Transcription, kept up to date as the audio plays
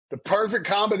The perfect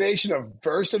combination of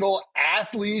versatile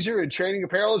athleisure and training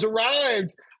apparel has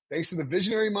arrived. Thanks to the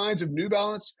visionary minds of New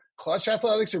Balance, Clutch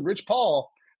Athletics, and Rich Paul,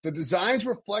 the designs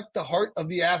reflect the heart of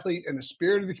the athlete and the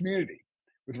spirit of the community.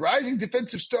 With rising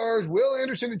defensive stars Will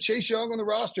Anderson and Chase Young on the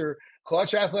roster,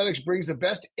 Clutch Athletics brings the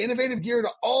best innovative gear to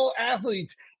all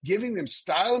athletes, giving them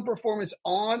style and performance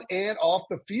on and off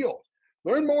the field.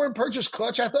 Learn more and purchase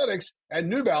Clutch Athletics at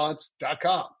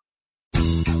newbalance.com.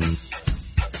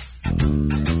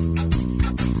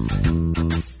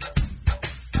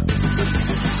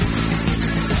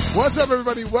 What's up,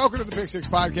 everybody? Welcome to the Pick Six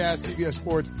Podcast, CBS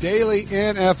Sports Daily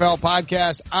NFL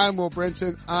Podcast. I'm Will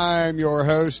Brinson. I'm your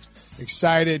host.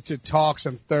 Excited to talk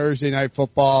some Thursday night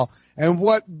football. And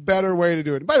what better way to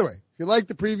do it? By the way, if you like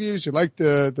the previews, you like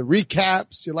the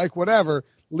recaps, you like whatever,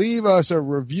 leave us a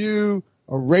review,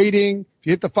 a rating. If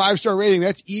you hit the 5-star rating,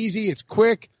 that's easy. It's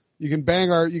quick. You can bang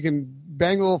the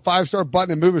little 5-star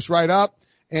button and move us right up.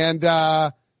 And,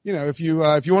 if you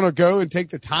want to go and take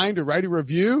the time to write a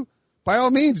review, by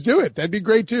all means, do it. That'd be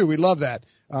great too. We love that.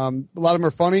 A lot of them are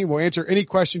funny. We'll answer any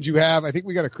questions you have. I think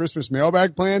we got a Christmas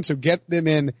mailbag plan, so get them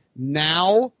in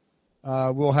now.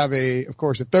 We'll have of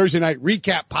course, a Thursday night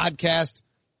recap podcast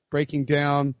breaking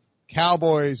down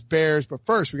Cowboys, Bears. But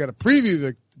first, we got to preview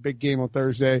the big game on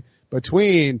Thursday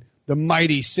between the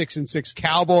mighty 6-6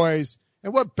 Cowboys.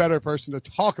 And what better person to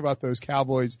talk about those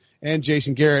Cowboys and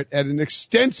Jason Garrett at an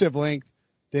extensive length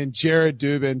than Jared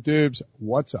Dubin. Dubs,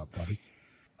 what's up, buddy?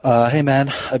 Hey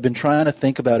man, I've been trying to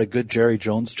think about a good Jerry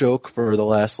Jones joke for the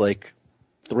last 3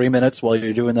 minutes while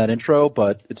you're doing that intro,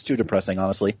 but it's too depressing,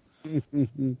 honestly.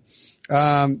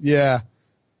 Yeah.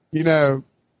 The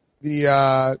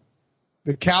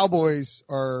Cowboys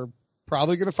are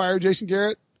probably going to fire Jason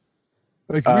Garrett.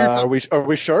 Are we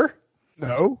sure?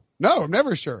 No, I'm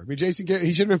never sure. I mean, Jason Garrett,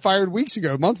 he should have been fired weeks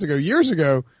ago, months ago, years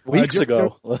ago. Weeks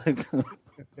ago.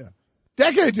 Yeah.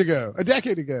 A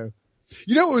decade ago.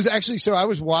 You know, it was actually, so I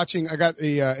was watching, I got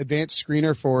a advanced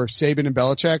screener for Saban and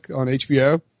Belichick on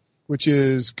HBO, which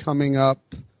is coming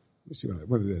up. Let's see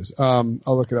what it is. I'll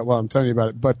look it up while I'm telling you about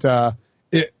it. But,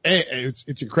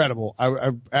 it's incredible.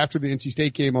 I after the NC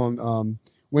State game on,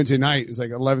 Wednesday night, it was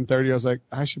 11:30. I was like,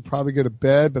 I should probably go to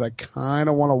bed, but I kind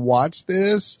of want to watch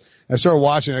this. I started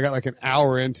watching it. I got an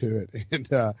hour into it,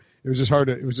 and, it was just hard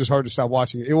to stop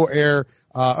watching it. It will air,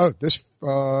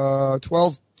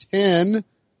 12/10.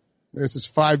 This is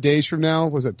 5 days from now.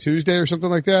 Was it Tuesday or something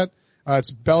like that? It's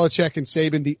Belichick and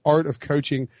Saban, The Art of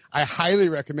Coaching. I highly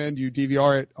recommend you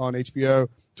DVR it on HBO,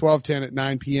 12/10 at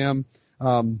 9 p.m.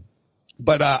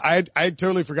 But I had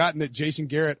totally forgotten that Jason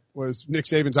Garrett was Nick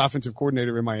Saban's offensive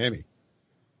coordinator in Miami.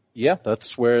 Yeah,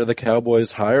 that's where the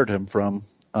Cowboys hired him from.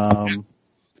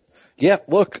 Yeah,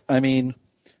 look, I mean,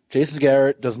 Jason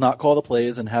Garrett does not call the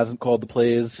plays and hasn't called the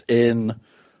plays in,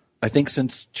 I think,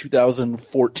 since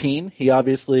 2014. He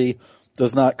obviously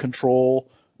does not control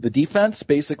the defense.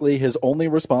 Basically, his only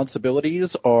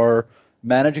responsibilities are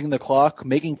managing the clock,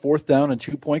 making 4th down and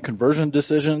 2-point conversion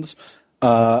decisions,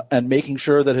 and making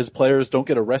sure that his players don't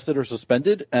get arrested or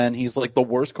suspended. And he's the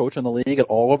worst coach in the league at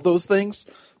all of those things.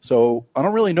 So I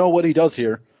don't really know what he does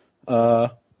here. Yeah.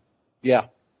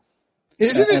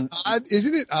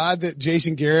 Isn't it odd that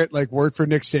Jason Garrett worked for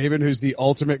Nick Saban, who's the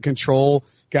ultimate control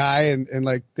guy, and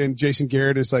then Jason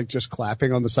Garrett is just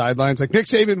clapping on the sidelines? Nick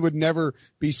Saban would never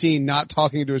be seen not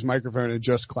talking into his microphone and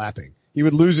just clapping. He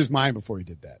would lose his mind before he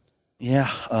did that.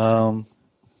 Yeah.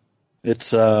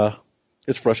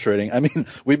 It's frustrating. I mean,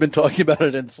 we've been talking about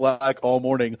it in Slack all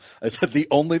morning. I said the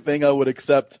only thing I would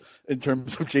accept in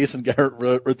terms of Jason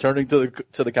Garrett returning to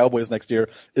the Cowboys next year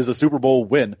is a Super Bowl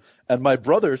win. And my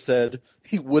brother said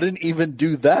he wouldn't even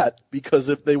do that because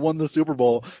if they won the Super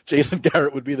Bowl, Jason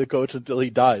Garrett would be the coach until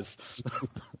he dies.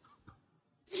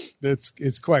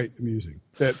 It's quite amusing.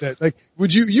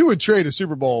 You would trade a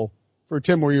Super Bowl for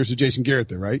 10 more years of Jason Garrett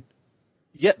there, right?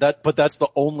 Yeah, but that's the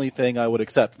only thing I would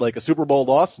accept. A Super Bowl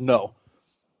loss? No.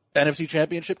 NFC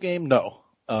Championship game? No.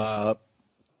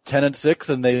 10-6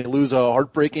 and they lose a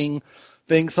heartbreaking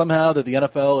thing somehow that the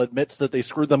NFL admits that they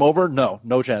screwed them over? No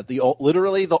chance.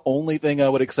 Literally the only thing I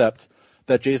would accept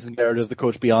that Jason Garrett is the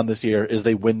coach beyond this year is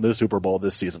they win the Super Bowl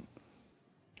this season.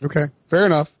 Okay, fair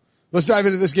enough. Let's dive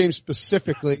into this game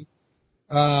specifically.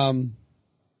 I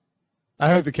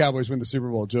hope the Cowboys win the Super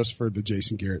Bowl just for the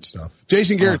Jason Garrett stuff.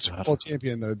 Jason Garrett, Super Bowl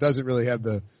champion, though, doesn't really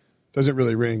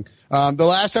ring. The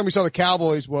last time we saw the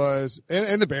Cowboys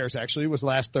and the Bears actually, was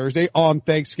last Thursday on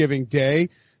Thanksgiving Day.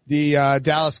 The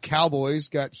Dallas Cowboys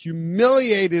got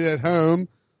humiliated at home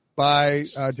by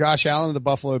Josh Allen of the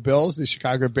Buffalo Bills. The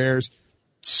Chicago Bears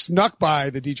snuck by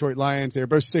the Detroit Lions. They're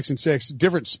both 6-6,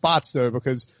 different spots though,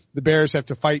 because the Bears have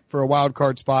to fight for a wild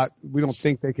card spot. We don't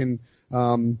think they can,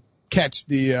 catch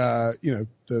the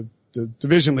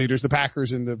division leaders, the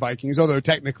Packers and the Vikings, although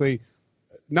technically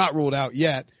not ruled out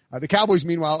yet. The Cowboys,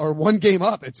 meanwhile, are one game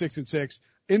up at 6-6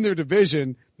 in their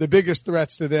division. The biggest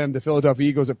threats to them, the Philadelphia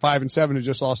Eagles at 5-7, who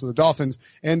just lost to the Dolphins,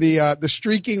 and the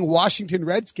streaking Washington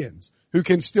Redskins, who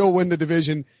can still win the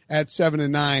division at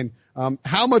 7-9.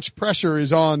 How much pressure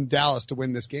is on Dallas to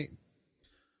win this game?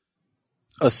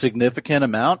 A significant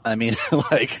amount. I mean,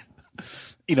 like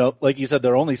you said,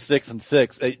 they're only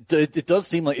 6-6. It does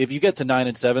seem like if you get to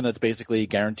 9-7, that's basically a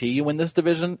guarantee you win this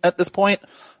division at this point.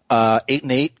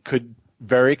 8-8 could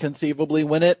very conceivably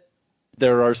win it.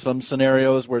 There are some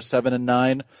scenarios where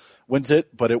 7-9 wins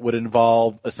it, but it would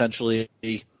involve essentially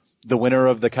the winner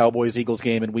of the Cowboys-Eagles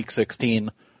game in Week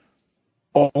 16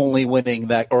 only winning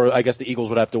that, or I guess the Eagles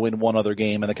would have to win one other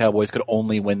game and the Cowboys could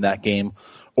only win that game,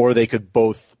 or they could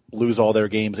both lose all their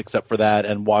games except for that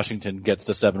and Washington gets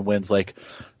to 7 wins. Like,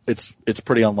 it's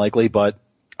pretty unlikely, but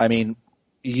I mean,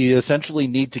 you essentially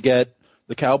need to get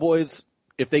the Cowboys.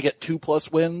 If they get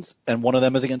 2+ wins and one of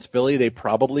them is against Philly, they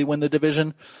probably win the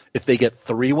division. If they get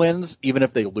 3 wins, even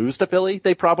if they lose to Philly,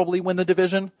 they probably win the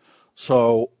division.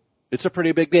 So it's a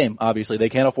pretty big game. Obviously, they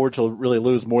can't afford to really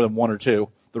lose more than 1 or 2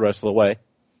 the rest of the way.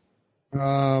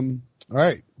 All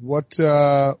right. What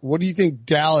do you think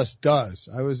Dallas does?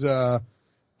 I was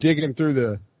digging through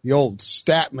the old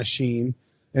stat machine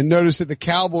and noticed that the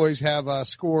Cowboys have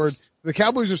scored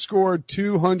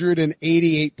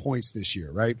 288 points this year,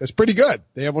 right? That's pretty good.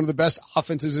 They have one of the best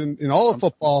offenses in all of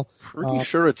football. Pretty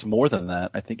sure it's more than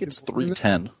that. I think it's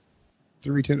 310.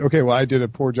 310. Okay, well, I did a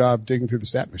poor job digging through the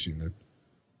stat machine then.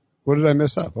 What did I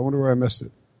mess up? I wonder where I missed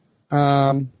it.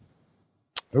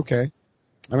 Okay.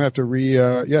 I'm gonna have to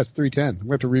it's 310. I'm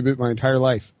gonna have to reboot my entire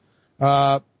life.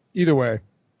 Either way.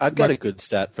 I've got a good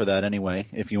stat for that anyway,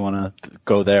 if you want to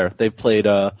go there. They've played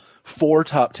 4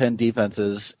 top 10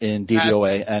 defenses in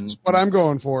DVOA. That's what I'm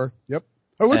going for. Yep.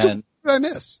 Oh, who did I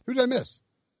miss? Who did I miss?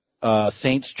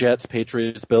 Saints, Jets,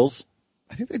 Patriots, Bills.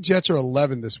 I think the Jets are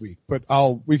 11 this week, but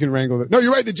we can wrangle that. No,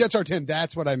 you're right. The Jets are 10.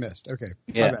 That's what I missed. Okay.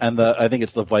 Yeah, and I think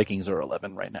it's the Vikings are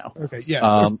 11 right now. Okay,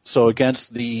 yeah. So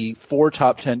against the 4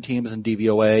 top 10 teams in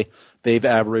DVOA, they've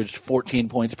averaged 14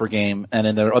 points per game, and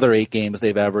in their other 8 games,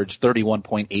 they've averaged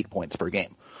 31.8 points per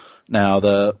game. Now,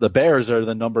 the Bears are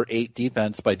the number 8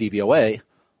 defense by DVOA,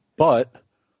 but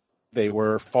they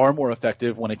were far more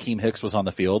effective when Akeem Hicks was on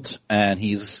the field, and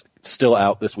he's still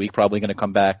out this week, probably going to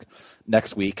come back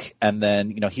next week. And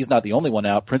then, he's not the only one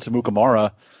out. Prince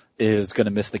Amukamara is going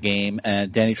to miss the game,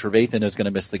 and Danny Trevathan is going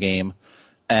to miss the game.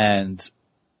 And,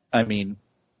 I mean,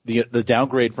 the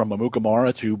downgrade from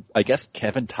Amukamara to, I guess,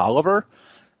 Kevin Tolliver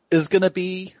is going to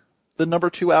be the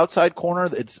number 2 outside corner.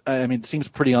 It seems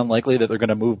pretty unlikely that they're going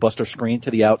to move Buster Skrine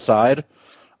to the outside.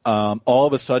 All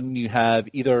of a sudden you have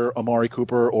either Amari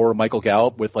Cooper or Michael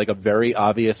Gallup with like a very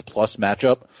obvious plus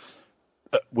matchup,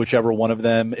 whichever one of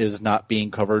them is not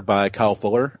being covered by Kyle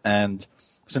Fuller. And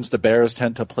since the Bears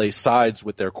tend to play sides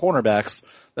with their cornerbacks,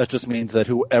 that just means that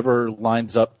whoever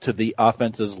lines up to the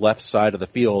offense's left side of the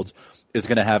field is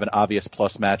going to have an obvious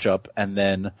plus matchup. And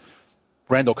then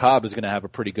Randall Cobb is going to have a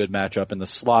pretty good matchup in the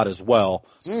slot as well.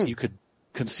 You could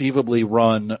conceivably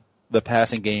run the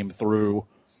passing game through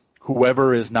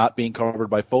whoever is not being covered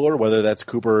by Fuller, whether that's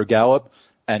Cooper or Gallup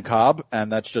and Cobb,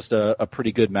 and that's just a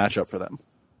pretty good matchup for them.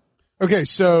 Okay,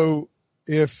 so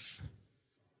if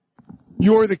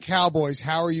you're the Cowboys,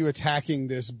 how are you attacking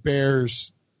this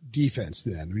Bears defense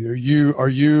then? I mean, are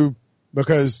you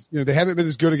because they haven't been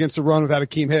as good against the run without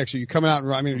Akeem Hicks. Are you coming out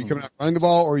are you coming out running the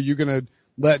ball, or are you going to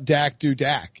let Dak do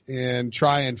Dak and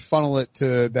try and funnel it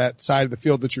to that side of the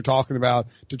field that you're talking about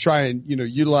to try and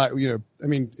utilize?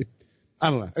 I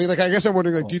don't know. I guess I'm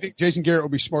wondering, do you think Jason Garrett will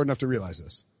be smart enough to realize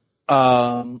this?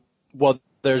 Well,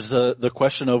 there's the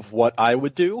question of what I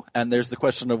would do, and there's the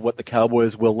question of what the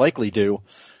Cowboys will likely do.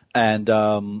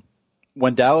 And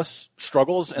when Dallas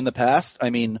struggles in the past,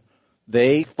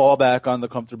 they fall back on the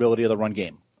comfortability of the run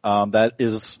game. That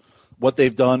is what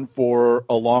they've done for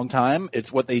a long time.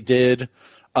 It's what they did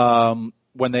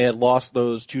when they had lost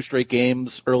those 2 straight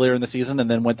games earlier in the season and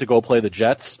then went to go play the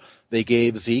Jets. They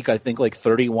gave Zeke, I think,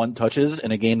 31 touches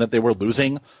in a game that they were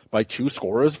losing by 2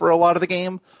 scorers for a lot of the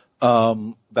game.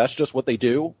 That's just what they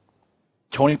do.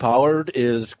 Tony Pollard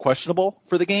is questionable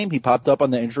for the game. He popped up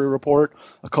on the injury report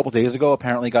a couple days ago,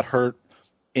 apparently got hurt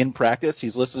in practice.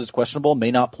 He's listed as questionable,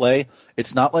 may not play.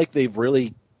 It's not like they've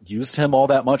really used him all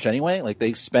that much anyway.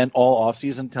 They spent all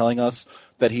offseason telling us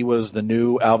that he was the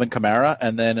new Alvin Kamara,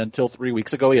 and then until 3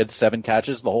 weeks ago he had 7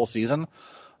 catches the whole season.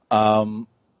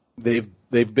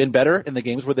 they've been better in the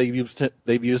games where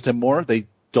they've used him more. They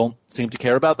don't seem to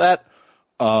care about that.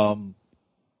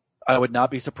 I would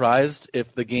not be surprised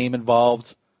if the game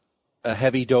involved a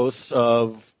heavy dose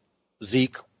of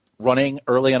Zeke running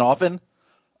early and often.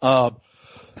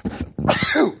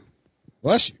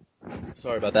 Bless you.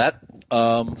 Sorry about that.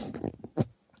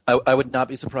 I would not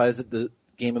be surprised if the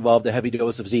game involved a heavy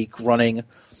dose of Zeke running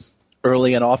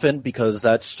early and often, because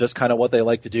that's just kind of what they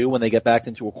like to do when they get backed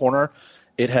into a corner.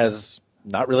 It has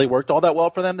not really worked all that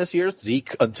well for them this year.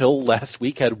 Zeke, until last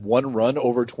week, had one run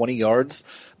over 20 yards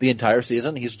the entire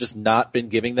season. He's just not been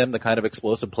giving them the kind of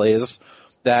explosive plays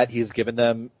that he's given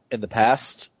them in the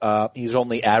past. He's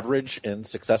only average in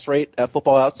success rate at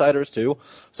Football Outsiders too.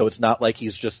 So it's not like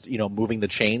he's just, moving the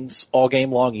chains all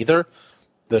game long either.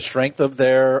 The strength of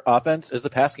their offense is the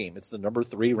pass game. It's the number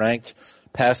 3 ranked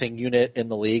passing unit in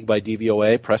the league by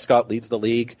DVOA. Prescott leads the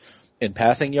league in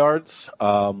passing yards.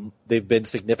 They've been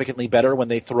significantly better when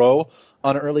they throw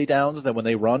on early downs than when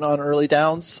they run on early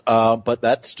downs. But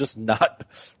that's just not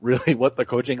really what the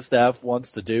coaching staff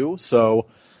wants to do. So,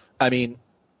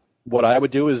 what I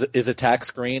would do is attack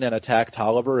Screen and attack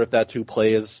Tolliver if that's who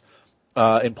plays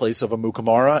in place of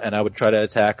Amukamara, and I would try to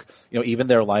attack, even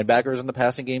their linebackers in the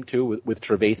passing game too, with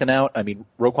Trevathan out.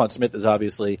 Roquan Smith is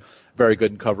obviously very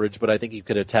good in coverage, but I think you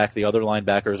could attack the other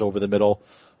linebackers over the middle.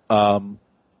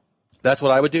 That's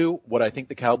what I would do. What I think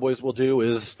the Cowboys will do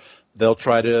is they'll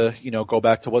try to, go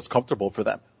back to what's comfortable for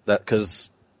them.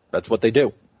 Because that's what they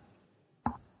do.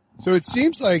 So it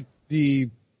seems like the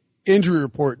injury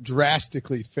report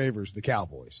drastically favors the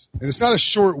Cowboys. And it's not a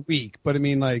short week, but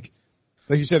like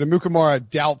you said, Amukamara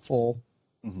doubtful.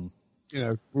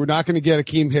 Mm-hmm. We're not going to get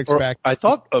Akeem Hicks back. I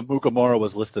thought Amukamara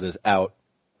was listed as out.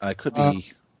 I could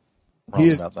be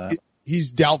wrong about that.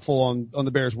 He's doubtful on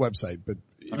the Bears website, but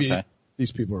okay.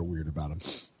 These people are weird about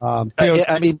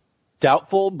him.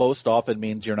 Doubtful most often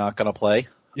means you're not going to play.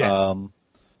 Yeah.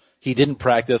 He didn't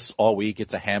practice all week.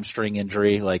 It's a hamstring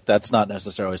injury. That's not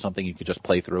necessarily something you could just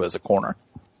play through as a corner.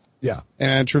 Yeah,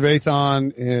 and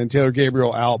Trevathan and Taylor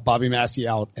Gabriel out, Bobby Massey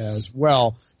out as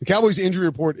well. The Cowboys' injury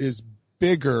report is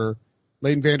bigger.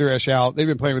 Leighton Vander Esch out. They've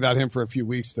been playing without him for a few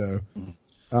weeks, though.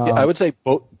 I would say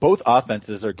both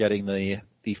offenses are getting the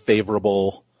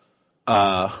favorable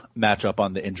matchup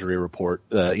on the injury report.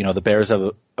 The Bears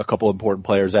have a couple important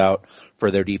players out for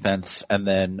their defense, and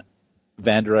then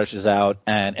Vander Esch is out,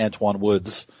 and Antoine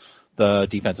Woods, the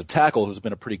defensive tackle, who's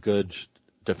been a pretty good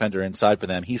defender inside for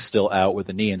them, he's still out with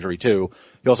a knee injury too.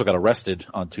 He also got arrested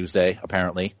on Tuesday,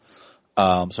 apparently.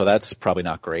 So that's probably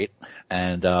not great.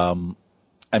 And,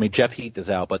 Jeff Heath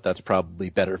is out, but that's probably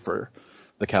better for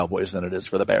the Cowboys than it is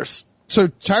for the Bears. So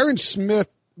Tyron Smith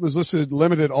was listed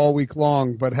limited all week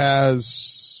long, but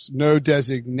has no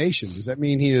designation. Does that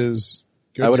mean he is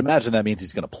good? I would imagine that means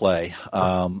he's going to play.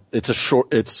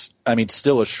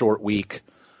 Still a short week.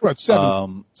 Well, it's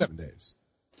 7 days.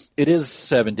 It is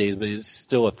 7 days, but it's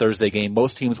still a Thursday game.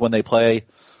 Most teams, when they play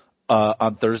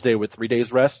on Thursday with 3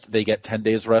 days rest, they get 10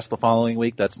 days rest the following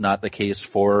week. That's not the case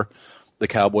for the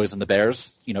Cowboys and the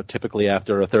Bears. Typically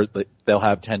after they'll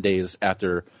have 10 days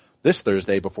after this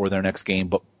Thursday before their next game,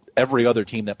 but every other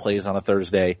team that plays on a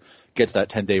Thursday gets that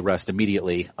 10-day rest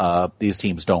immediately. These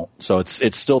teams don't. So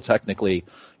it's still technically,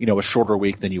 a shorter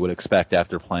week than you would expect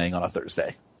after playing on a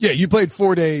Thursday. Yeah, you played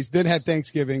 4 days, then had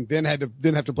Thanksgiving, then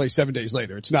have to play 7 days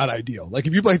later. It's not ideal.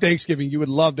 If you play Thanksgiving, you would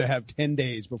love to have 10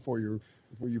 days before you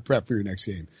prep for your next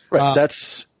game. Right.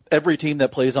 That's every team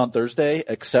that plays on Thursday,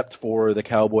 except for the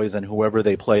Cowboys, and whoever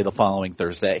they play the following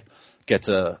Thursday gets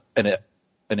an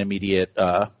immediate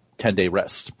 10-day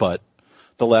rest. But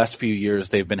the last few years,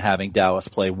 they've been having Dallas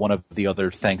play one of the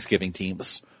other Thanksgiving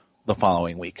teams the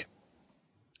following week.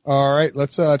 All right,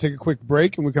 let's take a quick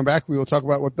break, and when we come back, we will talk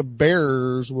about what the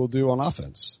Bears will do on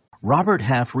offense. Robert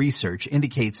Half research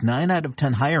indicates 9 out of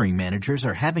 10 hiring managers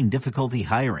are having difficulty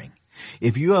hiring.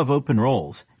 If you have open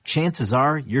roles, chances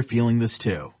are you're feeling this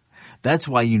too. That's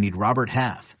why you need Robert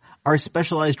Half. Our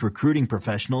specialized recruiting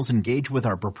professionals engage with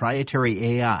our proprietary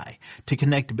AI to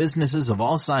connect businesses of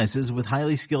all sizes with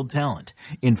highly skilled talent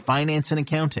in finance and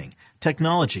accounting,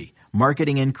 technology,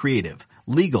 marketing and creative,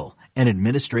 legal, and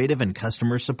administrative and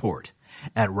customer support.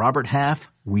 At Robert Half,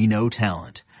 we know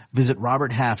talent. Visit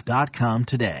roberthalf.com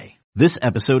today. This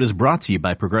episode is brought to you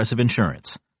by Progressive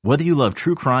Insurance. Whether you love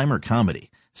true crime or comedy,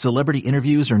 celebrity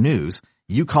interviews or news,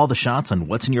 you call the shots on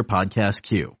what's in your podcast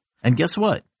queue. And guess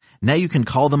what? Now you can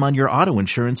call them on your auto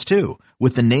insurance too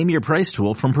with the Name Your Price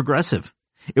tool from Progressive.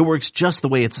 It works just the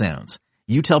way it sounds.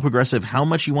 You tell Progressive how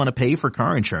much you want to pay for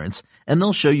car insurance, and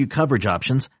they'll show you coverage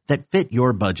options that fit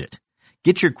your budget.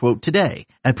 Get your quote today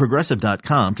at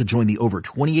Progressive.com to join the over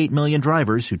 28 million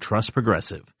drivers who trust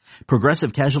Progressive.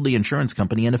 Progressive Casualty Insurance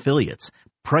Company and Affiliates.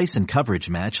 Price and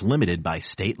coverage match limited by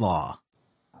state law.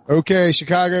 Okay,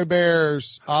 Chicago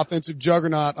Bears, offensive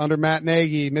juggernaut under Matt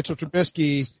Nagy, Mitchell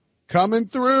Trubisky, coming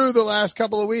through the last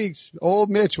couple of weeks.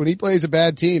 Old Mitch, when he plays a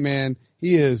bad team, man,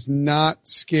 he is not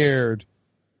scared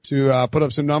to put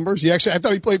up some numbers. I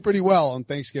thought he played pretty well on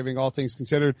Thanksgiving, all things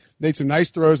considered. Made some nice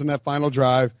throws on that final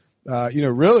drive.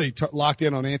 Really locked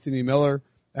in on Anthony Miller.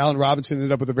 Allen Robinson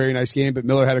ended up with a very nice game, but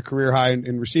Miller had a career high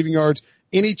in receiving yards.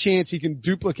 Any chance he can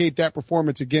duplicate that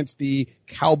performance against the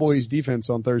Cowboys defense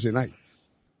on Thursday night?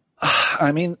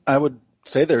 I mean, I would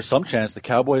say there's some chance. The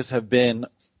Cowboys have been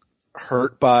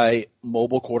hurt by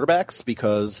mobile quarterbacks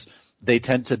because they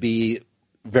tend to be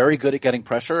very good at getting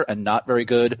pressure and not very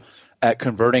good at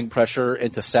converting pressure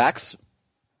into sacks.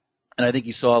 And I think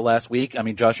you saw last week, I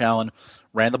mean, Josh Allen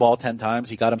ran the ball 10 times.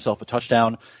 He got himself a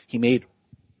touchdown. He made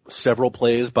several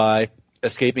plays by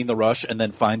escaping the rush and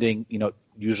then finding,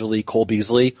 usually Cole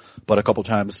Beasley, but a couple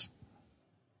times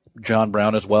John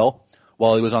Brown as well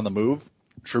while he was on the move.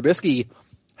 Trubisky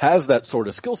has that sort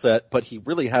of skill set, but he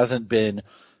really hasn't been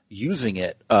using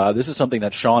it. This is something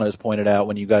that Sean has pointed out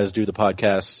when you guys do the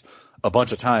podcast a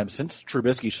bunch of times. Since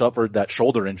Trubisky suffered that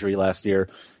shoulder injury last year,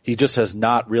 he just has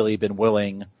not really been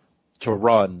willing to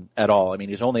run at all. I mean,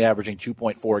 he's only averaging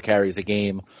 2.4 carries a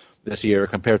game this year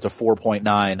compared to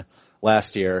 4.9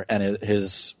 last year, and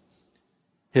his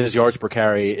yards per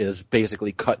carry is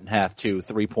basically cut in half to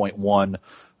 3.1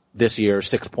 this year,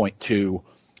 6.2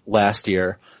 last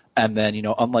year. And then,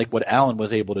 unlike what Allen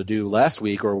was able to do last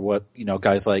week or what,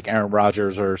 guys like Aaron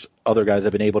Rodgers or other guys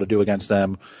have been able to do against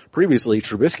them previously,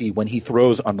 Trubisky, when he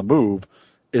throws on the move,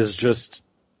 is just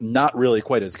not really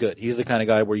quite as good. He's the kind of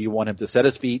guy where you want him to set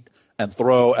his feet and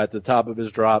throw at the top of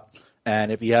his drop.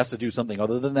 And if he has to do something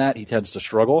other than that, he tends to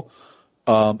struggle.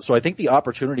 So I think the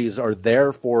opportunities are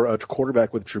there for a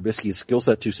quarterback with Trubisky's skill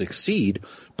set to succeed,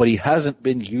 but he hasn't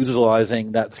been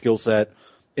utilizing that skill set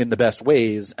in the best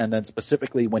ways. And then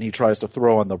specifically when he tries to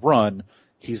throw on the run,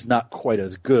 he's not quite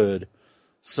as good.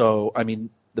 So, I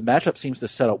mean, the matchup seems to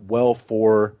set up well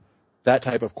for that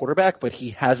type of quarterback, but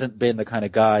he hasn't been the kind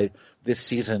of guy this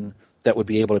season that would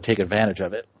be able to take advantage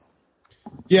of it.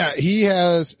 Yeah, he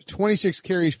has 26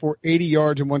 carries for 80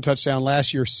 yards and 1 touchdown.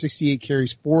 Last year, 68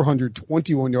 carries,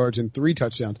 421 yards and 3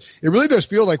 touchdowns. It really does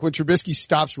feel like when Trubisky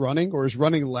stops running or is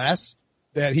running less,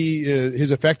 that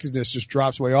his effectiveness just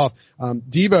drops way off.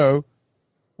 Debo,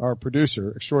 our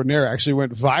producer extraordinaire, actually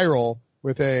went viral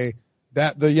with the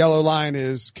yellow line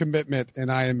is commitment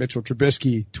and I am Mitchell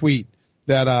Trubisky tweet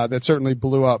that certainly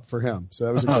blew up for him. So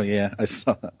that was oh yeah, I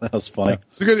saw that. That was funny.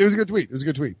 It was a good tweet. It was a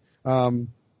good tweet.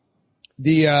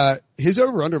 His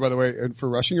over-under, by the way, for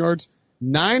rushing yards,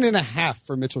 9.5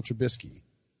 for Mitchell Trubisky.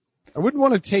 I wouldn't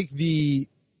want to take the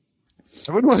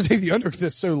under because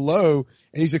it's so low,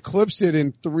 and he's eclipsed it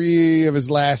in 3 of his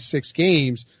last 6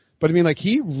 games. But I mean, like,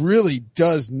 he really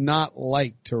does not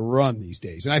like to run these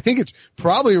days. And I think it's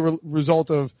probably a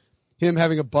result of him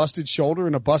having a busted shoulder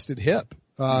and a busted hip.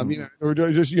 Or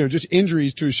just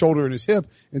injuries to his shoulder and his hip.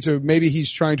 And so maybe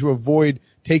he's trying to avoid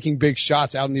taking big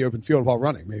shots out in the open field while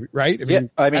running, maybe, right?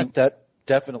 That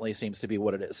definitely seems to be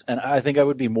what it is. And I think I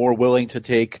would be more willing to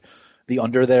take the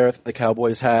under there if the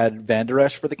Cowboys had Van Der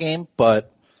Esch for the game,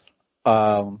 but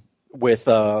with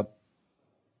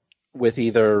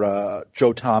either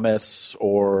Joe Thomas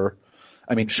or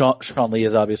Sean Lee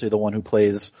is obviously the one who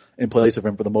plays in place of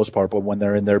him for the most part, but when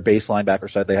they're in their base linebacker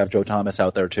side, they have Joe Thomas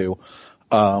out there too.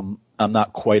 I'm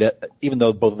not quite even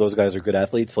though both of those guys are good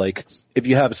athletes, like if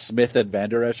you have Smith and Van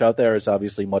Der Esch out there, it's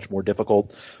obviously much more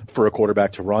difficult for a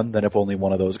quarterback to run than if only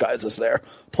one of those guys is there.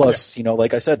 Plus,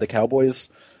 like I said, the Cowboys,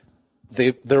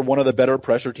 they're one of the better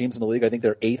pressure teams in the league. I think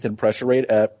they're 8th in pressure rate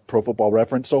at Pro Football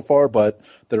Reference so far, but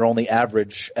they're only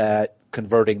average at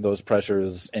converting those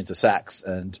pressures into sacks.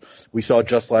 And we saw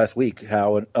just last week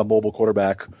how a mobile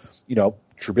quarterback,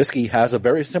 Trubisky has a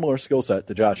very similar skill set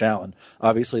to Josh Allen.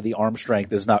 Obviously, the arm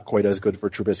strength is not quite as good for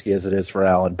Trubisky as it is for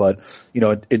Allen, but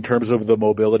in terms of the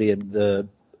mobility and the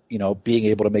being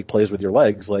able to make plays with your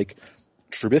legs, like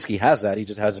Trubisky has that. He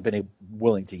just hasn't been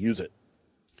willing to use it.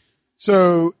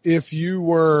 So if you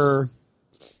were,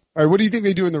 all right, what do you think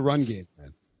they do in the run game,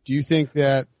 man? Do you think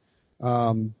that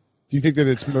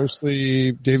it's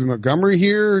mostly David Montgomery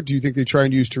here? Do you think they try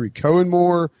and use Tariq Cohen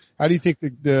more? How do you think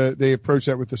they approach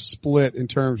that with the split in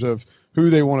terms of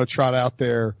who they want to trot out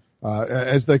there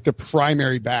as like the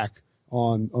primary back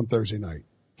on Thursday night?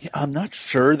 Yeah, I'm not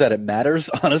sure that it matters,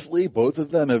 honestly. Both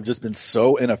of them have just been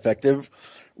so ineffective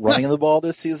running the ball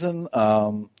this season.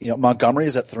 Montgomery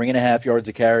is at 3.5 yards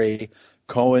a carry.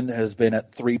 Cohen has been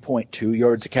at 3.2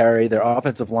 yards a carry. Their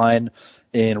offensive line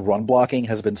in run blocking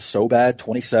has been so bad,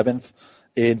 27th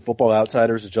in Football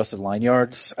Outsiders adjusted line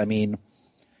yards. I mean,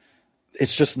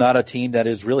 it's just not a team that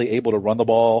is really able to run the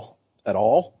ball at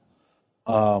all.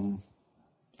 I'm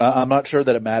not sure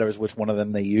that it matters which one of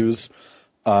them they use.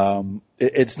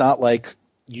 It's not like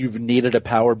you've needed a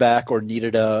power back or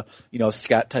needed a,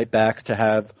 scat type back to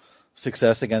have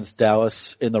success against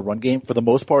Dallas in the run game. For the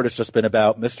most part, it's just been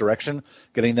about misdirection,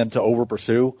 getting them to over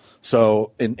pursue.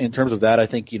 So in terms of that, I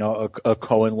think, a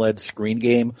Cohen-led screen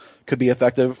game could be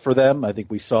effective for them. I think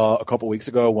we saw a couple weeks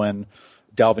ago when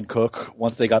Dalvin Cook,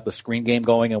 once they got the screen game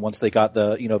going and once they got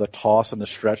the, the toss and the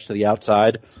stretch to the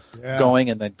outside going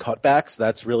and then cutbacks,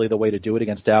 that's really the way to do it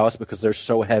against Dallas because they're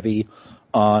so heavy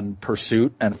on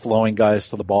pursuit and flowing guys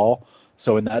to the ball.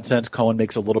 So in that sense, Cohen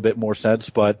makes a little bit more sense,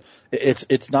 but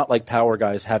it's not like power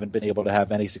guys haven't been able to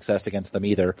have any success against them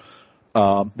either.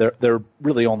 They're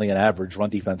really only an average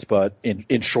run defense, but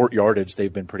in short yardage,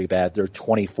 they've been pretty bad. They're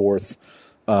 24th,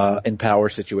 in power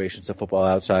situations of Football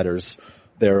Outsiders.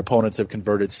 Their opponents have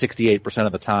converted 68%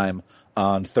 of the time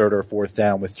on third or fourth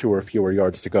down with 2 or fewer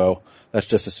yards to go. That's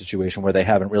just a situation where they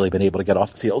haven't really been able to get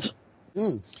off the field.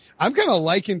 I'm kind of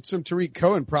liking some Tariq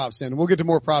Cohen props, and we'll get to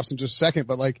more props in just a second,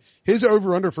 but like his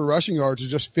over-under for rushing yards is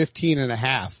just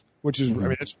 15.5, which is,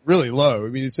 it's really low. I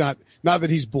mean, it's not that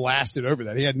he's blasted over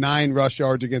that. He had 9 rush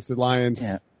yards against the Lions.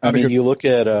 Yeah. I mean, you look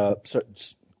at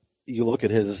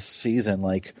his season,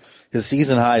 like his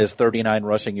season high is 39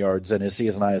 rushing yards and his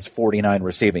season high is 49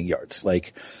 receiving yards.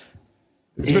 Like,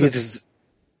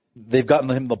 they've gotten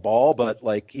him the ball, but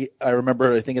I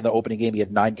remember, I think in the opening game, he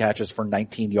had 9 catches for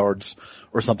 19 yards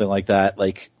or something like that.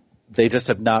 Like, they just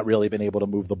have not really been able to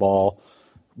move the ball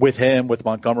with him, with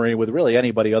Montgomery, with really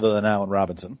anybody other than Allen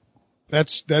Robinson.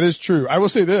 That is true. I will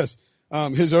say this,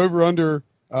 his over under,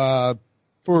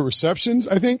 for receptions,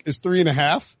 I think is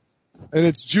 3.5. And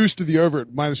it's juiced to the over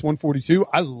at minus 142.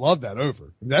 I love that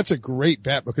over. That's a great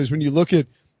bet because when you look at,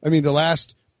 the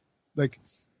last,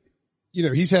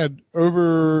 he's had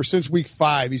over since week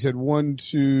 5, he's had 1,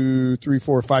 2, 3,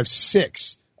 4, 5,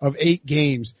 6 of 8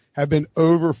 games have been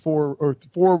over 4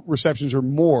 receptions or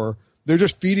more. They're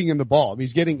just feeding him the ball.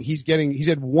 He's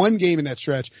had 1 game in that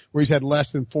stretch where he's had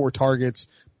less than 4 targets.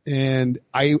 And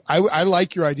I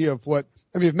like your idea of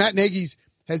if Matt Nagy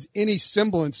has any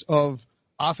semblance of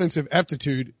offensive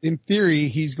aptitude, in theory,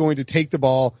 he's going to take the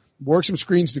ball, work some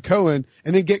screens to Cohen,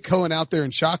 and then get Cohen out there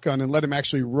in shotgun and let him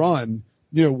actually run,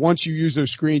 once you use those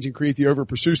screens and create the over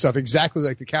pursue stuff, exactly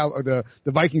like the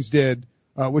Vikings did,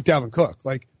 with Dalvin Cook.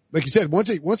 Like you said, once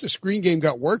the screen game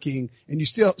got working and you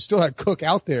still had Cook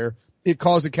out there, it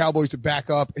caused the Cowboys to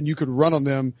back up and you could run on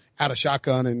them out of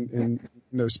shotgun in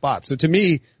those spots. So to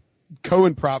me,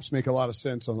 Cohen props make a lot of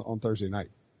sense on Thursday night.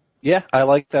 Yeah, I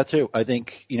like that too. I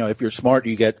think, if you're smart,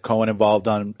 you get Cohen involved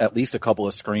on at least a couple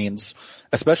of screens,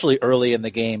 especially early in the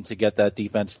game to get that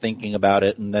defense thinking about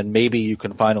it. And then maybe you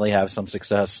can finally have some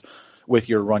success with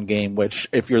your run game, which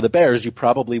if you're the Bears, you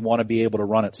probably want to be able to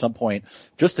run at some point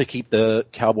just to keep the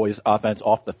Cowboys offense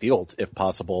off the field if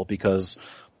possible, because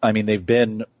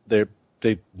they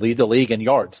lead the league in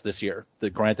yards this year.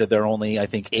 Granted, they're only, I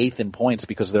think, 8th in points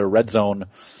because their red zone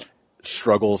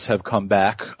struggles have come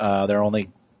back. They're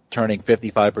only turning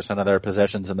 55% of their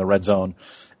possessions in the red zone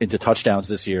into touchdowns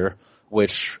this year,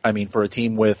 which, for a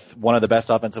team with one of the best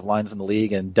offensive lines in the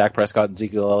league and Dak Prescott and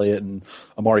Ezekiel Elliott and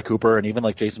Amari Cooper and even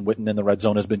Jason Witten in the red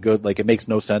zone has been good. It makes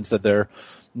no sense that they're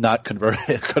not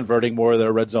converting more of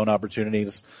their red zone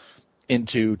opportunities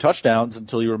into touchdowns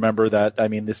until you remember that,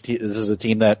 this is a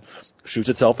team that shoots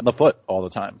itself in the foot all the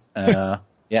time. Yeah.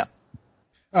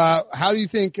 How do you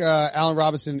think, Allen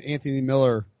Robinson, Anthony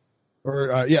Miller,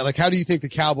 how do you think the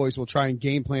Cowboys will try and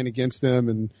game plan against them?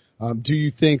 And, do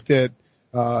you think that,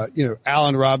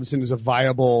 Allen Robinson is a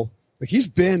viable,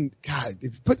 Allen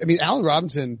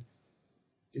Robinson,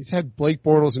 he's had Blake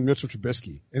Bortles and Mitchell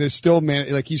Trubisky and is still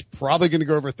he's probably going to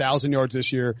go over 1,000 yards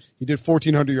this year. He did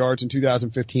 1,400 yards in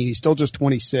 2015. He's still just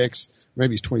 26.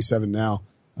 Maybe he's 27 now.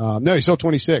 No, he's still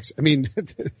 26.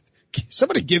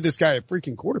 Somebody give this guy a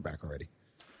freaking quarterback already.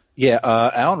 Yeah.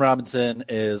 Allen Robinson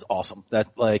is awesome.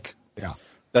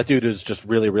 That dude is just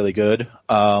really, really good.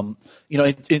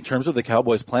 In terms of the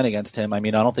Cowboys playing against him, I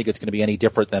don't think it's going to be any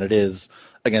different than it is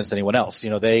against anyone else.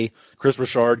 Chris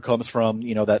Richard comes from,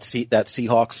 that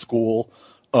Seahawks school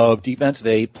of defense.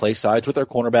 They play sides with their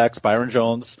cornerbacks. Byron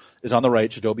Jones is on the right.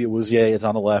 Chidobe Awuzie is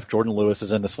on the left. Jordan Lewis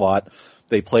is in the slot.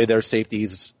 They play their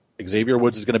safeties. Xavier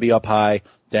Woods is going to be up high.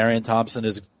 Darian Thompson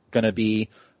is going to be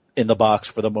in the box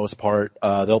for the most part.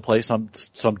 They'll play some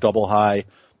double high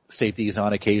safeties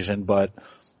on occasion, but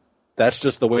that's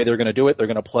just the way they're going to do it. They're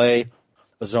going to play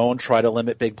zone, try to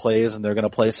limit big plays, and they're going to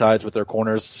play sides with their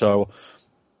corners. So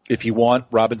if you want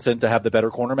Robinson to have the better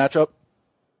corner matchup,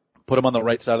 put him on the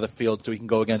right side of the field so he can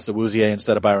go against Awuzie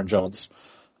instead of Byron Jones.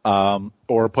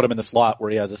 Or put him in the slot where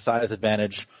he has a size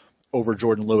advantage over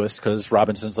Jordan Lewis, because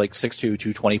Robinson's like 6'2",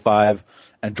 225,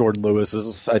 and Jordan Lewis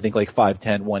is, I think, like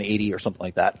 5'10", 180 or something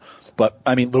like that. But,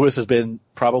 I mean, Lewis has been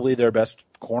probably their best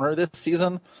corner this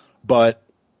season, but,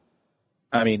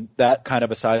 I mean, that kind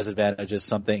of a size advantage is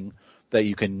something that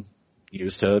you can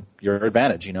use to your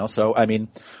advantage, you know? So, I mean,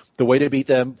 the way to beat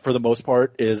them for the most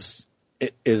part is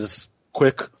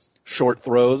quick, short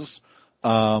throws,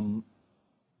 and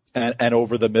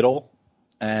over the middle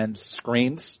and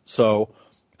screens. So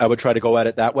I would try to go at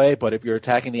it that way. But if you're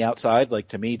attacking the outside, like,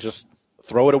 to me, just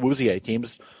throw it at Awuzie.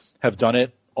 Teams have done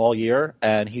it all year,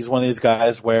 and he's one of these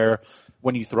guys where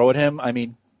when you throw at him, I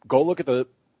mean, go look at the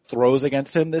throws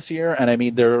against him this year, and I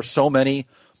mean, there are so many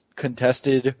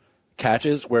contested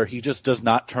catches where he just does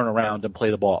not turn around and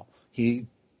play the ball. He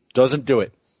doesn't do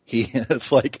it.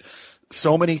 It's like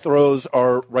so many throws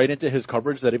are right into his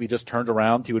coverage that if he just turned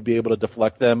around, he would be able to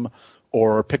deflect them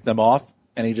or pick them off,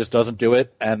 and he just doesn't do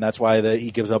it, and that's why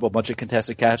he gives up a bunch of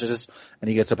contested catches, and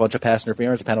he gets a bunch of pass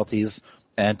interference penalties,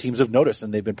 and teams have noticed,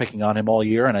 and they've been picking on him all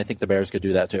year, and I think the Bears could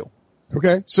do that too.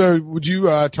 Okay, so would you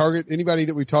target anybody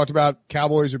that we talked about,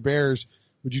 Cowboys or Bears,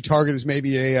 would you target as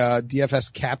maybe a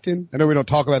DFS captain? I know we don't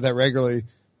talk about that regularly,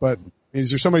 but is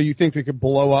there somebody you think that could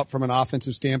blow up from an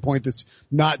offensive standpoint that's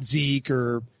not Zeke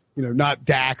or, you know, not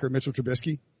Dak or Mitchell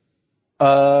Trubisky?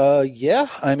 Yeah,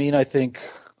 I mean, I think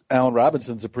Allen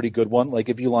Robinson's a pretty good one. Like,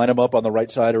 if you line him up on the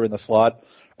right side or in the slot,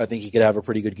 I think he could have a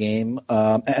pretty good game.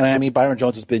 And I mean, Byron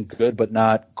Jones has been good, but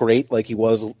not great like he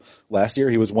was last year.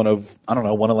 He was one of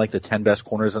like the 10 best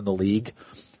corners in the league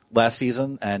last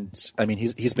season. And I mean,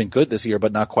 he's been good this year,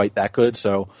 but not quite that good.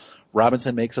 So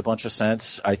Robinson makes a bunch of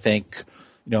sense. I think,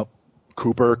 you know,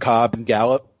 Cooper, Cobb, and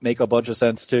Gallup make a bunch of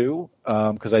sense too.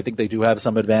 Cause I think they do have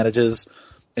some advantages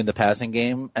in the passing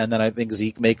game. And then I think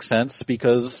Zeke makes sense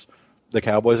because the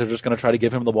Cowboys are just going to try to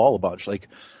give him the ball a bunch. Like,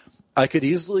 I could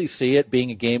easily see it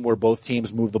being a game where both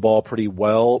teams move the ball pretty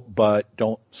well, but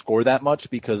don't score that much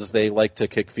because they like to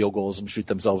kick field goals and shoot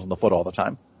themselves in the foot all the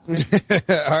time. All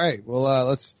right. Well,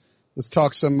 let's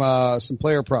talk some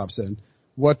player props then.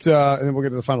 And then we'll get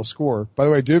to the final score. By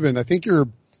the way, Dubin, I think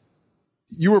you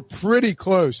were pretty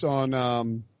close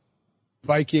on,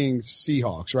 Vikings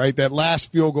Seahawks, right? That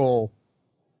last field goal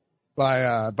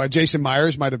by Jason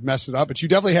Myers might have messed it up, but you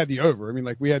definitely had the over. I mean,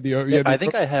 like, we had the over. I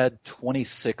think I had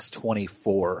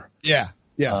 26-24. Yeah.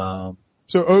 So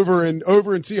over in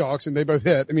Seahawks, and they both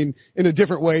hit. I mean, in a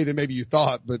different way than maybe you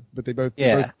thought, but they both.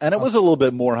 Yeah, and it was a little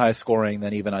bit more high scoring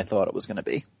than even I thought it was going to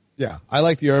be. Yeah, I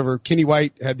like the over. Kenny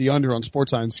White had the under on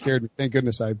SportsCenter, scared me. Thank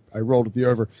goodness I rolled with the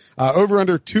over. Over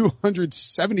under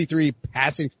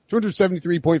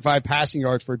 273.5 passing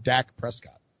yards for Dak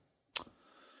Prescott.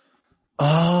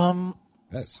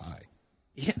 That's high.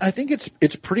 Yeah, I think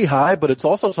it's pretty high, but it's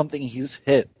also something he's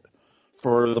hit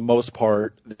for the most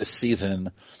part this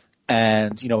season.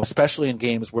 And, you know, especially in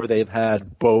games where they've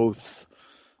had both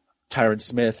Tyron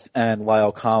Smith and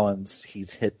Lyle Collins,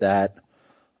 he's hit that.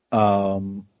 Yeah,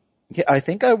 I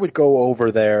think I would go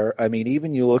over there. I mean,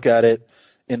 even you look at it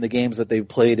in the games that they've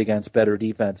played against better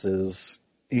defenses,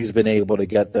 he's been able to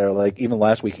get there. Like, even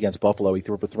last week against Buffalo, he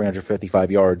threw for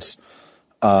 355 yards.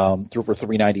 Threw for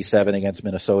 397 against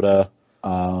Minnesota,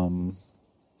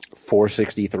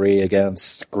 463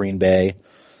 against Green Bay.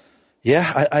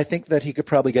 Yeah, I think that he could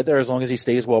probably get there as long as he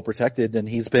stays well protected. And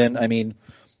he's been, I mean,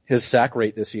 his sack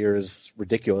rate this year is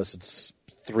ridiculous. It's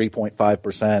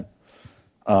 3.5%.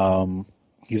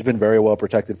 He's been very well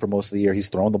protected for most of the year. He's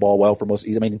thrown the ball well for most.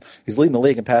 I mean, he's leading the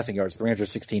league in passing yards,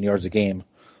 316 yards a game.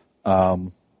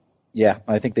 Yeah,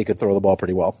 I think they could throw the ball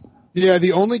pretty well. Yeah,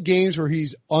 the only games where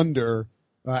he's under.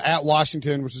 At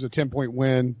Washington, which is a 10-point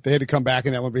win. They had to come back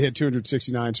in that one, but he had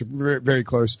 269, so very, very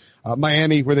close.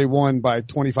 Miami, where they won by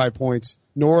 25 points.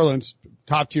 New Orleans,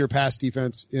 top-tier pass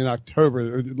defense in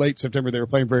October, or late September, they were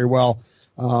playing very well.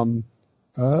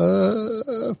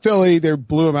 Philly, they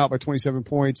blew them out by 27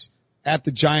 points. At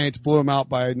the Giants, blew them out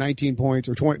by 19 points,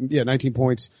 19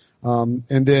 points. And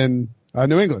then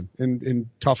New England in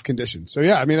tough conditions. So,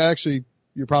 yeah, I mean, actually,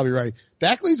 you're probably right.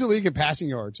 Dak leads the league in passing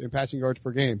yards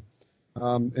per game.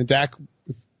 And Dak,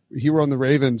 if he were on the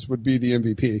Ravens, would be the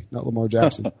MVP, not Lamar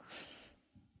Jackson.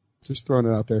 Just throwing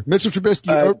it out there. Mitchell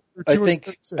Trubisky. I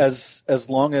think as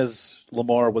long as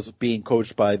Lamar was being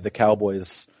coached by the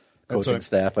Cowboys coaching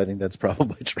staff, I think that's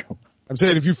probably true. I'm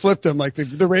saying if you flipped him, like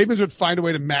the Ravens would find a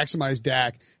way to maximize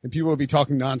Dak, and people would be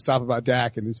talking nonstop about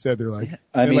Dak, and instead they're like,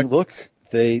 look,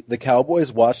 the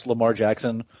Cowboys watched Lamar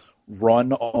Jackson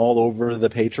run all over the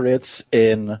Patriots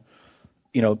in,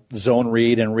 zone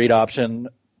read and read option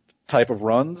type of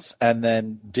runs, and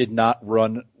then did not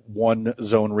run one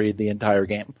zone read the entire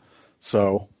game.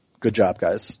 So good job,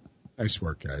 guys. Nice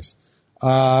work, guys.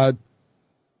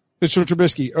 Mitchell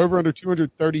Trubisky, over under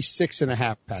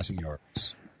 236.5 passing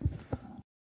yards.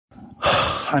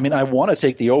 I mean, I want to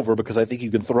take the over because I think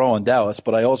you can throw on Dallas,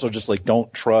 but I also just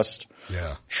don't trust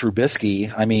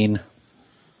Trubisky. I mean,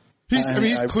 he's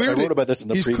cleared I wrote about this in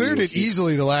the He's preview. cleared it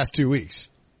easily the last 2 weeks.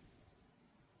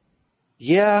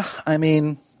 Yeah, I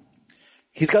mean,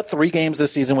 he's got 3 games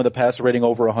this season with a passer rating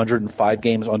over 105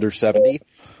 games under 70.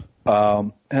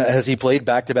 Has he played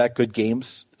back-to-back good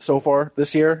games so far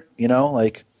this year?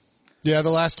 Yeah,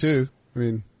 the last 2. I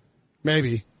mean,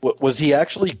 maybe. Was he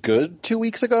actually good 2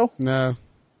 weeks ago? No.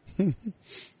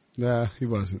 No, he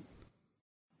wasn't.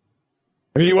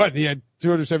 I mean, he wasn't. He had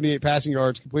 278 passing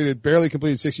yards, barely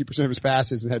completed 60% of his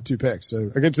passes and had 2 picks. So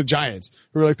against the Giants,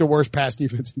 who were the worst pass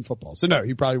defense in football. So no,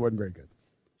 he probably wasn't very good.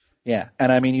 Yeah.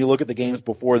 And I mean, you look at the games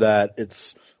before that,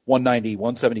 it's 190,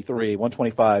 173,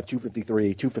 125,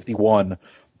 253, 251,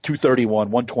 231,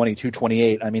 120,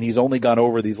 228. I mean, he's only gone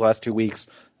over these last 2 weeks,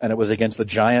 and it was against the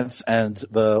Giants and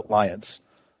the Lions.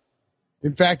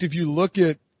 In fact, if you look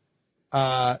at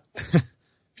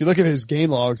his game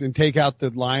logs and take out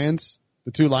the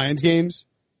 2 Lions games,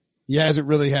 he hasn't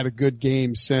really had a good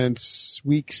game since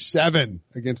week 7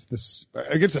 against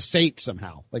the Saints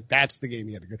somehow. That's the game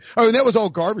he had a good. Oh, and that was all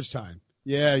garbage time.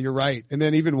 Yeah, you're right. And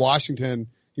then even Washington,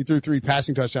 he threw 3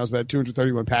 passing touchdowns, but had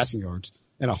 231 passing yards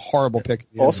and a horrible pick.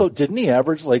 Also, didn't he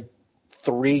average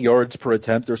 3 yards per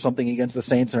attempt or something against the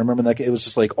Saints? I remember that it was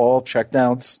just all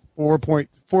checkdowns.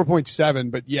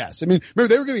 4.7, but yes. I mean, remember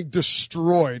they were getting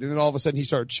destroyed, and then all of a sudden he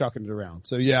started chucking it around.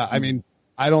 So yeah, I mean,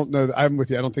 I don't know. I'm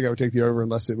with you. I don't think I would take the over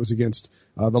unless it was against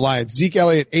the Lions. Zeke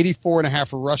Elliott, 84.5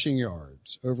 rushing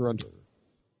yards. Over under.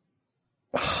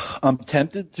 I'm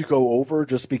tempted to go over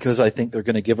just because I think they're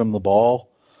going to give him the ball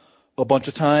a bunch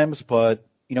of times, but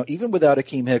even without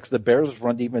Akeem Hicks, the Bears'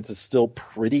 run defense is still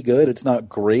pretty good. It's not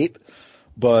great,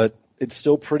 but it's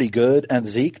still pretty good. And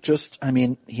Zeke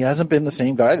he hasn't been the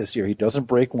same guy this year. He doesn't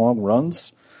break long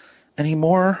runs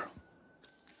anymore.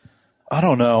 I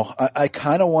don't know. I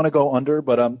kind of want to go under,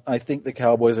 but I think the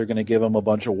Cowboys are going to give him a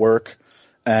bunch of work.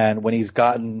 And when he's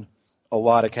gotten a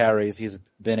lot of carries, he's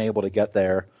been able to get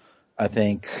there. I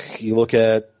think you look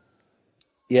at,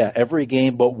 every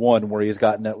game but one where he's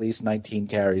gotten at least 19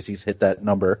 carries, he's hit that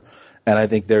number. And I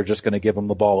think they're just going to give him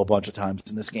the ball a bunch of times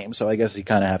in this game. So I guess you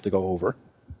kind of have to go over.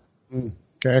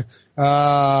 Okay.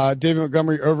 David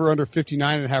Montgomery, over under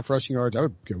 59.5 rushing yards. I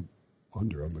would go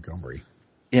under on Montgomery.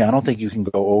 Yeah, I don't think you can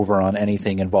go over on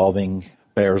anything involving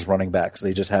Bears running backs.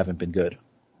 They just haven't been good.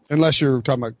 Unless you're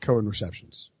talking about Cohen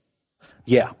receptions.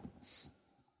 Yeah.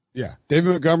 Yeah.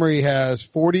 David Montgomery has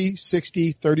 40,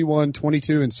 60, 31,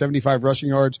 22, and 75 rushing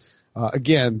yards.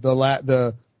 Again,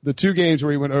 the 2 games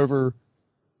where he went over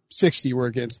 60 were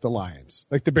against the Lions.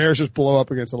 The Bears just blow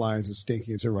up against the Lions and stink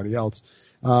against everybody else.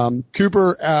 Amari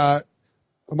Cooper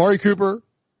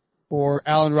or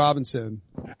Allen Robinson,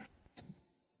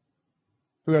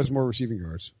 who has more receiving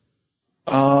yards?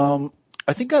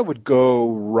 I think I would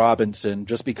go Robinson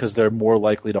just because they're more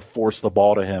likely to force the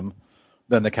ball to him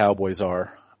than the Cowboys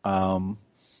are. Because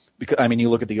you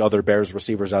look at the other Bears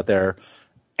receivers out there,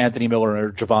 Anthony Miller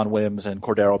or Javon Wims and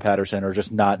Cordero Patterson are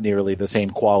just not nearly the same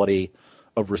quality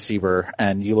of receiver.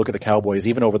 And you look at the Cowboys,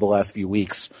 even over the last few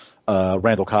weeks,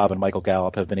 Randall Cobb and Michael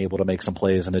Gallup have been able to make some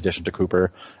plays in addition to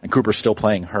Cooper, and Cooper's still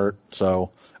playing hurt. So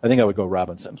I think I would go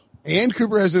Robinson. And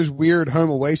Cooper has those weird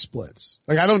home away splits.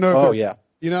 I don't know if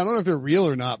I don't know if they're real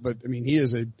or not, but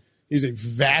he's a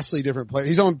vastly different player.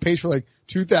 He's on pace for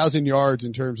 2,000 yards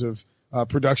in terms of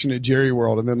production at Jerry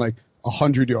World, and then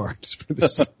 100 yards for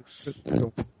this. It's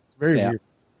very weird.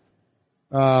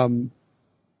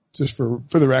 Just for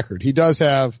the record, he does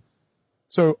have,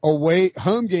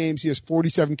 home games, he has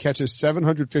 47 catches,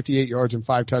 758 yards and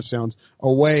 5 touchdowns.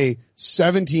 Away,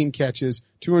 17 catches,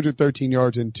 213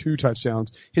 yards and 2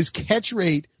 touchdowns. His catch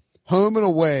rate, home and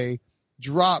away,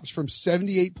 drops from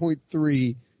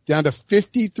 78.3 down to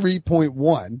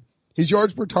 53.1. His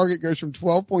yards per target goes from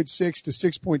 12.6 to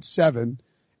 6.7.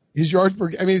 His yards per,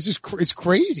 it's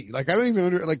crazy. I don't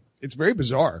even it's very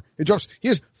bizarre. It drops. He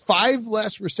has 5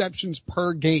 less receptions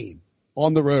per game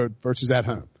on the road versus at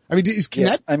home.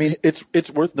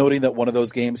 It's worth noting that one of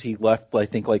those games he left, I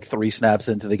think 3 snaps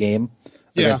into the game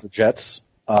against the Jets.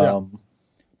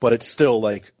 But it's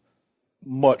still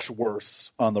much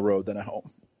worse on the road than at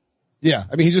home. Yeah.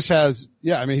 He just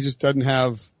doesn't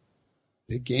have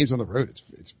big games on the road.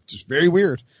 It's just very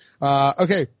weird.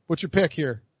 Okay. What's your pick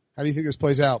here? How do you think this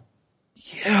plays out?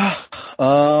 Yeah.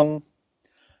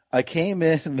 I came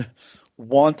in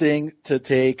wanting to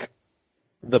take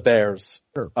the Bears.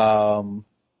 Sure.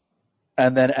 And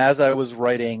then as I was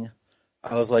writing,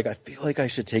 I was like, I feel like I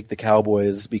should take the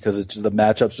Cowboys because the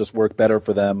matchups just work better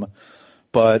for them.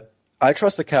 But I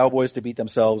trust the Cowboys to beat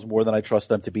themselves more than I trust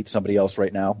them to beat somebody else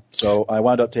right now. So I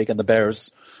wound up taking the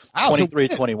Bears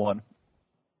 23-21.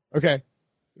 Okay.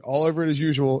 All over it as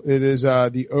usual. It is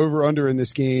the over-under in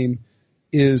this game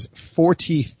is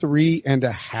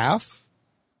 43.5.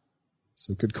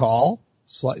 So good call.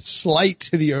 Slight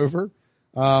to the over.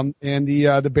 And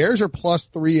the Bears are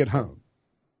 +3 at home.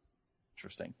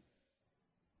 Interesting.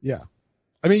 Yeah.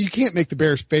 I mean, you can't make the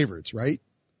Bears favorites, right?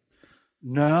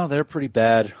 No, they're pretty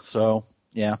bad. So,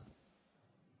 yeah.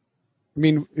 I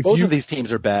mean, both of these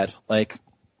teams are bad.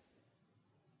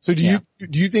 So do you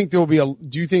think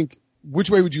which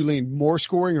way would you lean? More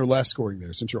scoring or less scoring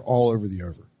there since you're all over the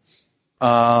over?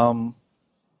 I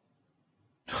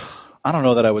don't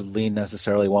know that I would lean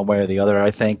necessarily one way or the other.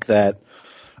 I think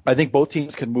both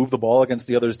teams can move the ball against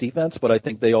the other's defense, but I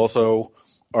think they also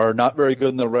are not very good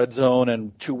in the red zone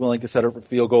and too willing to set up for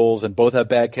field goals, and both have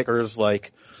bad kickers. I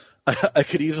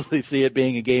could easily see it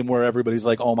being a game where everybody's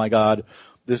like, oh my God,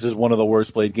 this is one of the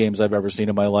worst played games I've ever seen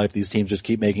in my life. These teams just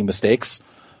keep making mistakes.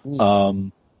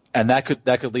 And that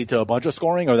could lead to a bunch of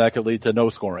scoring, or that could lead to no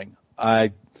scoring.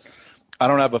 I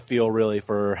don't have a feel really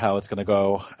for how it's going to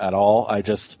go at all. At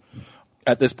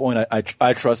this point,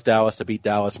 I trust Dallas to beat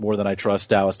Dallas more than I trust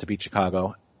Dallas to beat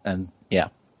Chicago. And yeah.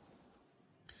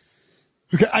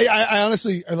 Okay, I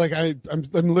honestly, I'm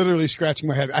literally scratching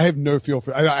my head. I have no feel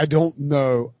for it. I don't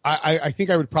know. I think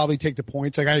I would probably take the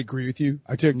points. I agree with you.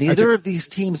 Neither of these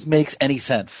teams makes any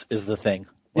sense is the thing.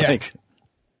 Like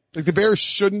the Bears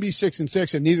shouldn't be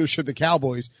 6-6 and neither should the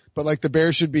Cowboys, but the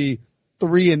Bears should be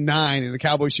 3-9 and the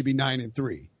Cowboys should be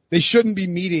 9-3. They shouldn't be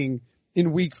meeting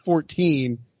in week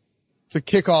 14 to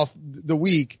kick off the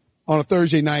week on a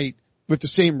Thursday night with the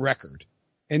same record.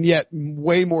 And yet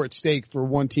way more at stake for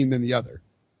one team than the other.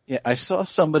 Yeah, I saw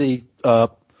somebody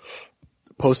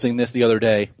posting this the other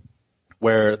day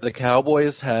where the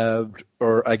Cowboys have,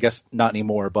 or I guess not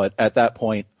anymore, but at that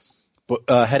point,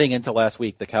 heading into last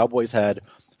week, the Cowboys had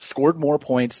scored more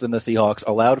points than the Seahawks,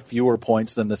 allowed fewer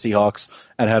points than the Seahawks,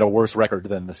 and had a worse record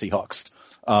than the Seahawks.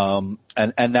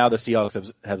 And now the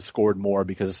Seahawks have scored more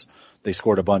because they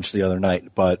scored a bunch the other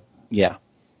night. But yeah,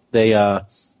 they're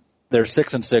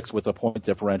 6-6 with a point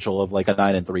differential of a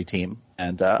 9-3 team,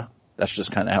 and that's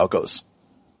just kind of how it goes.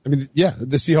 I mean, yeah,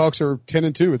 the Seahawks are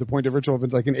 10-2 with a point differential of an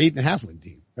 8.5 win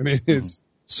team. I mean,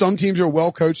 some teams are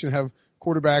well coached and have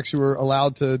quarterbacks who are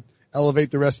allowed to elevate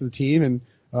the rest of the team, and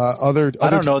I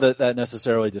don't know that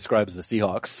necessarily describes the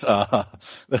Seahawks.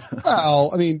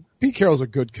 Well, I mean, Pete Carroll's a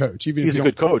good coach. He's a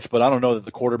good coach, but I don't know that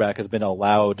the quarterback has been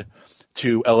allowed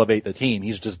to elevate the team.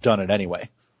 He's just done it anyway.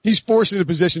 He's forced into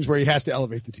positions where he has to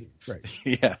elevate the team. Right.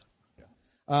 Yeah.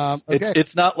 Okay.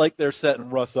 It's not like they're setting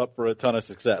Russ up for a ton of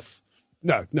success.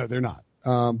 No, they're not.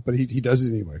 But he does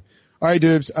it anyway. All right,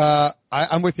 Dubes.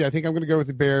 I'm with you. I think I'm going to go with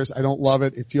the Bears. I don't love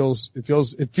it. It feels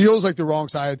like the wrong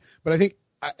side, but I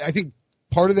think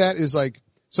part of that is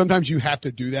sometimes you have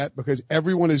to do that because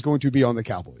everyone is going to be on the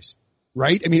Cowboys,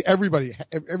 right? I mean, everybody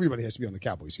has to be on the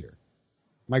Cowboys here.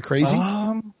 Am I crazy?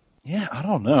 Yeah, I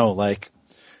don't know.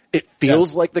 It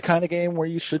feels like the kind of game where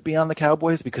you should be on the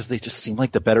Cowboys because they just seem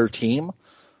like the better team.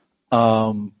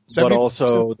 But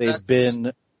also they've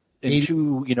been in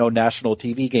two, national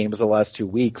TV games the last 2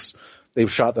 weeks.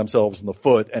 They've shot themselves in the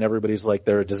foot and everybody's like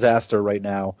they're a disaster right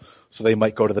now. So they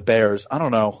might go to the Bears. I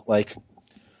don't know.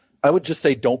 I would just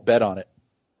say don't bet on it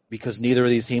because neither of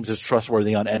these teams is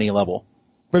trustworthy on any level.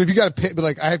 But if you got to pick,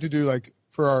 but I have to do I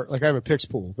have a picks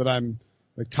pool that I'm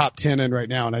top 10 in right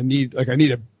now and I need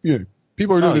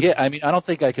people are doing I mean, I don't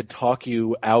think I could talk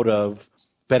you out of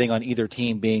betting on either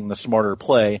team being the smarter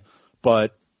play,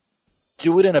 but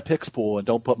do it in a picks pool and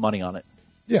don't put money on it.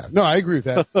 Yeah, no, I agree with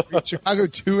that. Chicago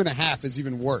 2.5 is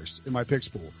even worse in my picks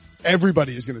pool.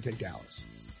 Everybody is going to take Dallas.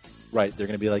 Right. They're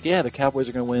going to be like, yeah, the Cowboys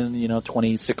are going to win,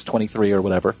 26-23 or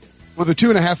whatever. Well, the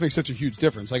 2.5 makes such a huge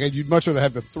difference. You'd much rather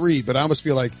have the 3, but I almost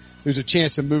feel like there's a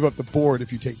chance to move up the board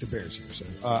if you take the Bears here. So,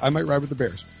 I might ride with the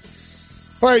Bears.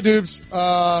 All right, Dubes.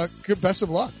 Best of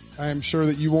luck. I'm sure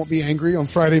that you won't be angry on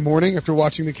Friday morning after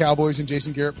watching the Cowboys and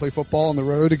Jason Garrett play football on the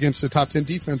road against the top 10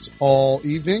 defense all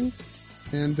evening.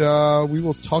 And we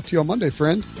will talk to you on Monday,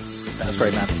 friend. That's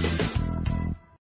right, man.